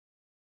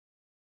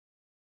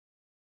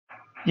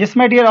Yes,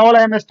 my dear, all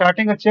I am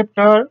starting a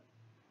chapter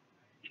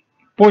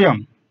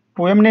poem.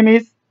 Poem name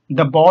is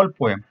The Ball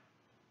Poem.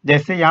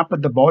 जैसे यहाँ पर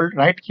the ball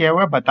right किया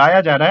हुआ है, बताया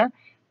जा रहा है,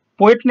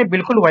 पोएट ने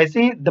बिल्कुल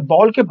वैसे ही द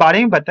बॉल के बारे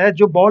में बताया,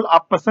 जो बॉल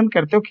आप पसंद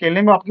करते हो,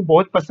 खेलने में आपकी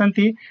बहुत पसंद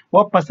थी,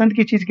 वो पसंद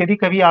की चीज यदि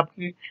कभी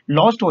आपकी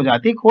लॉस्ट हो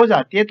जाती है, खो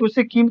जाती है, तो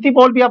उससे कीमती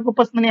बॉल भी आपको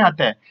पसंद नहीं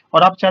आता है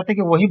और आप चाहते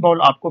हैं कि वही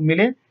बॉल आपको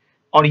मिले।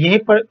 और यहीं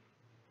पर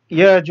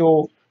यह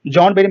जो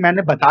जॉन बेरी मैन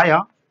ने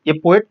बताया, ये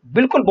पोएट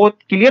बिल्कुल बहुत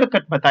क्लियर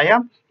कट बताया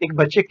एक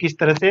बच्चे किस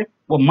तरह से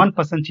वो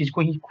मनपसंद चीज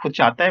को ही खुद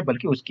चाहता है,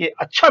 बल्कि उसके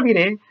अच्छा भी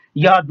रहे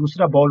या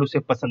दूसरा बॉल उसे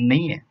पसंद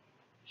नहीं है।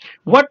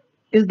 What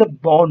is the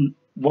ball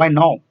boy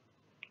now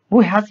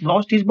who has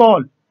lost his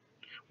ball?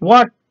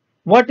 What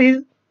what is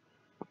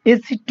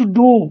it to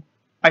do?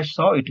 I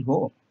saw it go.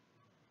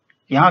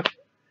 यहाँ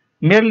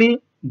merely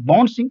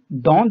bouncing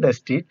down the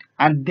street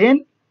and then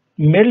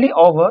merely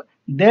over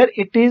there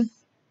it is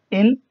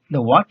in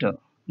the water.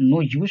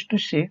 No use to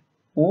say,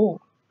 oh,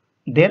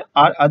 there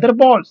are other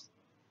balls.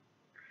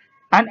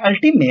 An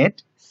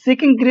ultimate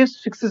seeking grace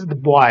fixes the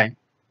boy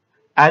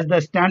as the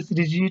stands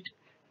rigid,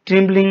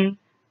 trembling,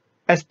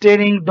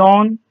 staring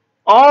down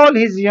all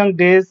his young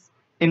days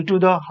into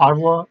the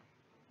harbor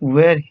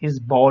where his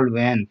ball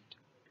went.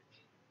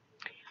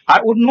 I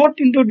would not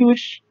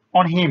introduce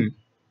on him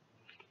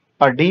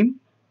a dim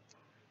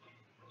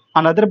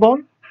another ball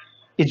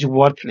is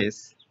worthless.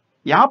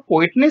 यहाँ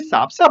poet ने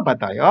साफ साफ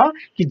बताया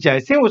कि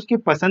जैसे उसकी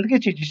पसंद की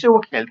चीज से वो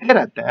खेलते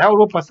रहता है और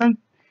वो पसंद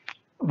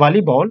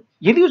वाली बॉल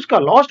यदि उसका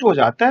लॉस्ट हो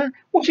जाता है,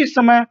 उसी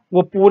समय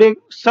वो पूरे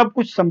सब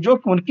कुछ समझो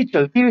कि उनकी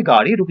चलती हुई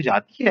गाड़ी रुक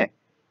जाती है,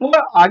 वो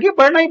आगे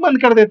बढ़ना ही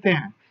बंद कर देते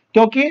हैं,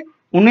 क्योंकि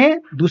उन्हें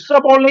दूसरा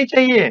बॉल नहीं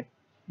चाहिए।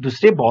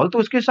 दूसरे बॉल तो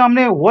उसके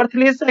सामने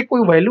वर्थलेस है,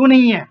 कोई वैल्यू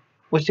नहीं है,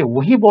 उसे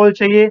वही बॉल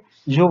चाहिए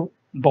जो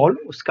बॉल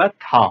उसका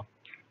था।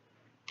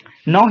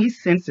 Now he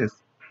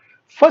senses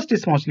first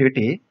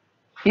responsibility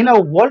in a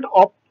world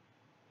of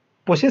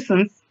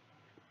possessions,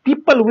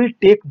 people will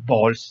take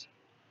balls.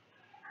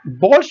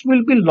 Balls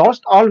will be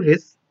lost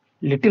always,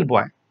 little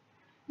boy.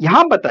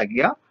 यहाँ बता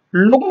गया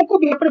लोगों को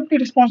भी अपनी अपनी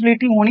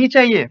रिस्पॉन्सिबिलिटी होनी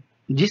चाहिए।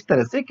 जिस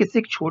तरह से किसी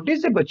एक छोटे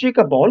से बच्चे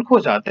का बॉल खो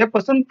जाता है,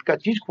 पसंद का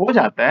चीज खो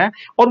जाता है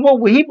और वो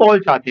वही बॉल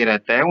चाहते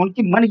रहता है,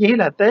 उनकी मन यही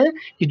रहता है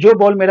कि जो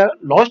बॉल मेरा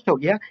लॉस्ट हो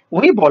गया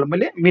वही बॉल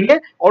मिले मिले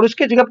और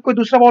उसके जगह पे कोई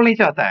दूसरा बॉल नहीं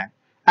चाहता है।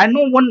 And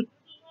no one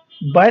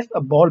bias a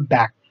ball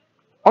back,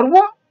 और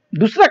वो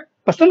दूसरा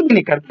पसंद भी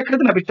नहीं करता,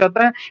 खरीदना भी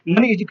चाहता है।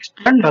 Money is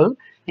external,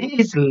 he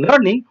is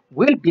learning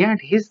well behind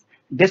his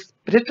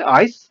desperate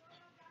eyes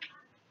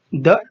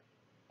the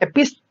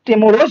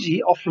epistemology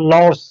of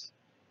laws,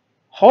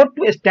 how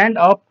to stand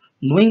up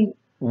knowing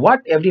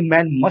what every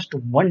man must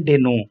one day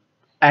know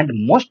and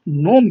must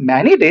know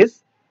many days,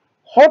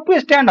 how to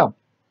stand up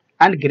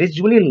and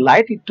gradually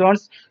light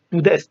returns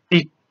to the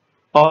street.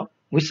 A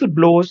whistle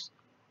blows,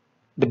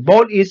 the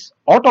ball is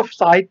out of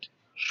sight.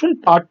 Soon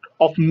part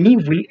of me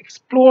will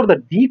explore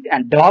the deep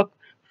and dark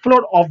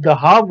floor of the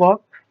harbor.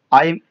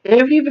 I am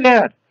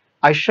everywhere.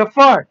 I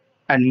suffer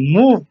and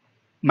move.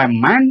 My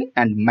mind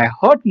and my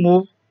heart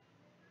move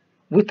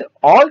with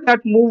all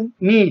that move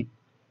me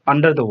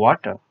under the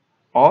water.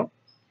 Or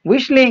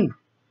whistling,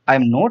 I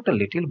am not a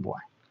little boy.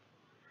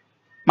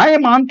 मैं ये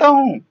मानता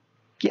हूँ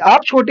कि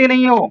आप छोटे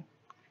नहीं हो,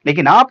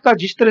 लेकिन आपका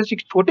जिस तरह से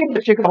छोटे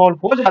बच्चे का बॉल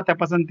हो जाता है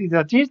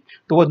पसंदीदा चीज,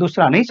 तो वो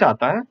दूसरा नहीं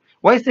चाहता है,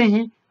 वैसे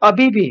ही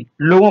अभी भी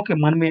लोगों के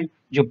मन में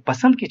जो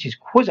पसंद की चीज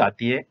खो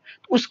जाती है,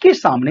 तो उसके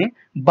सामने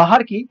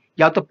बाहर की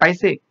या तो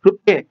पैसे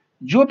रुपये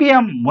जो भी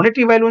हम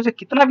मॉनेटरी वैल्यू से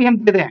कितना भी हम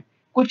दे दें,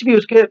 कुछ भी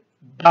उसके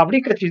बराबरी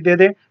का चीज दे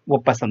दें, वो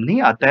पसंद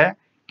नहीं आता है,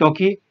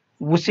 क्योंकि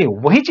उसे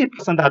वही चीज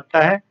पसंद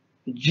आता है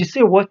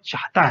जिसे वो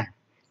चाहता है।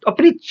 तो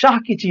अपनी चाह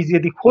की चीज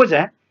यदि खो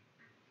जाए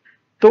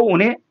तो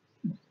उन्हें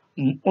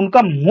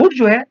उनका मूड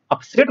जो है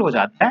अपसेट हो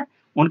जाता है,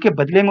 उनके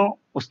बदले में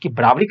उसकी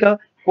बराबरी का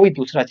कोई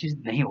दूसरा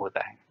चीज नहीं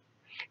होता है।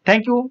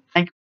 Thank you.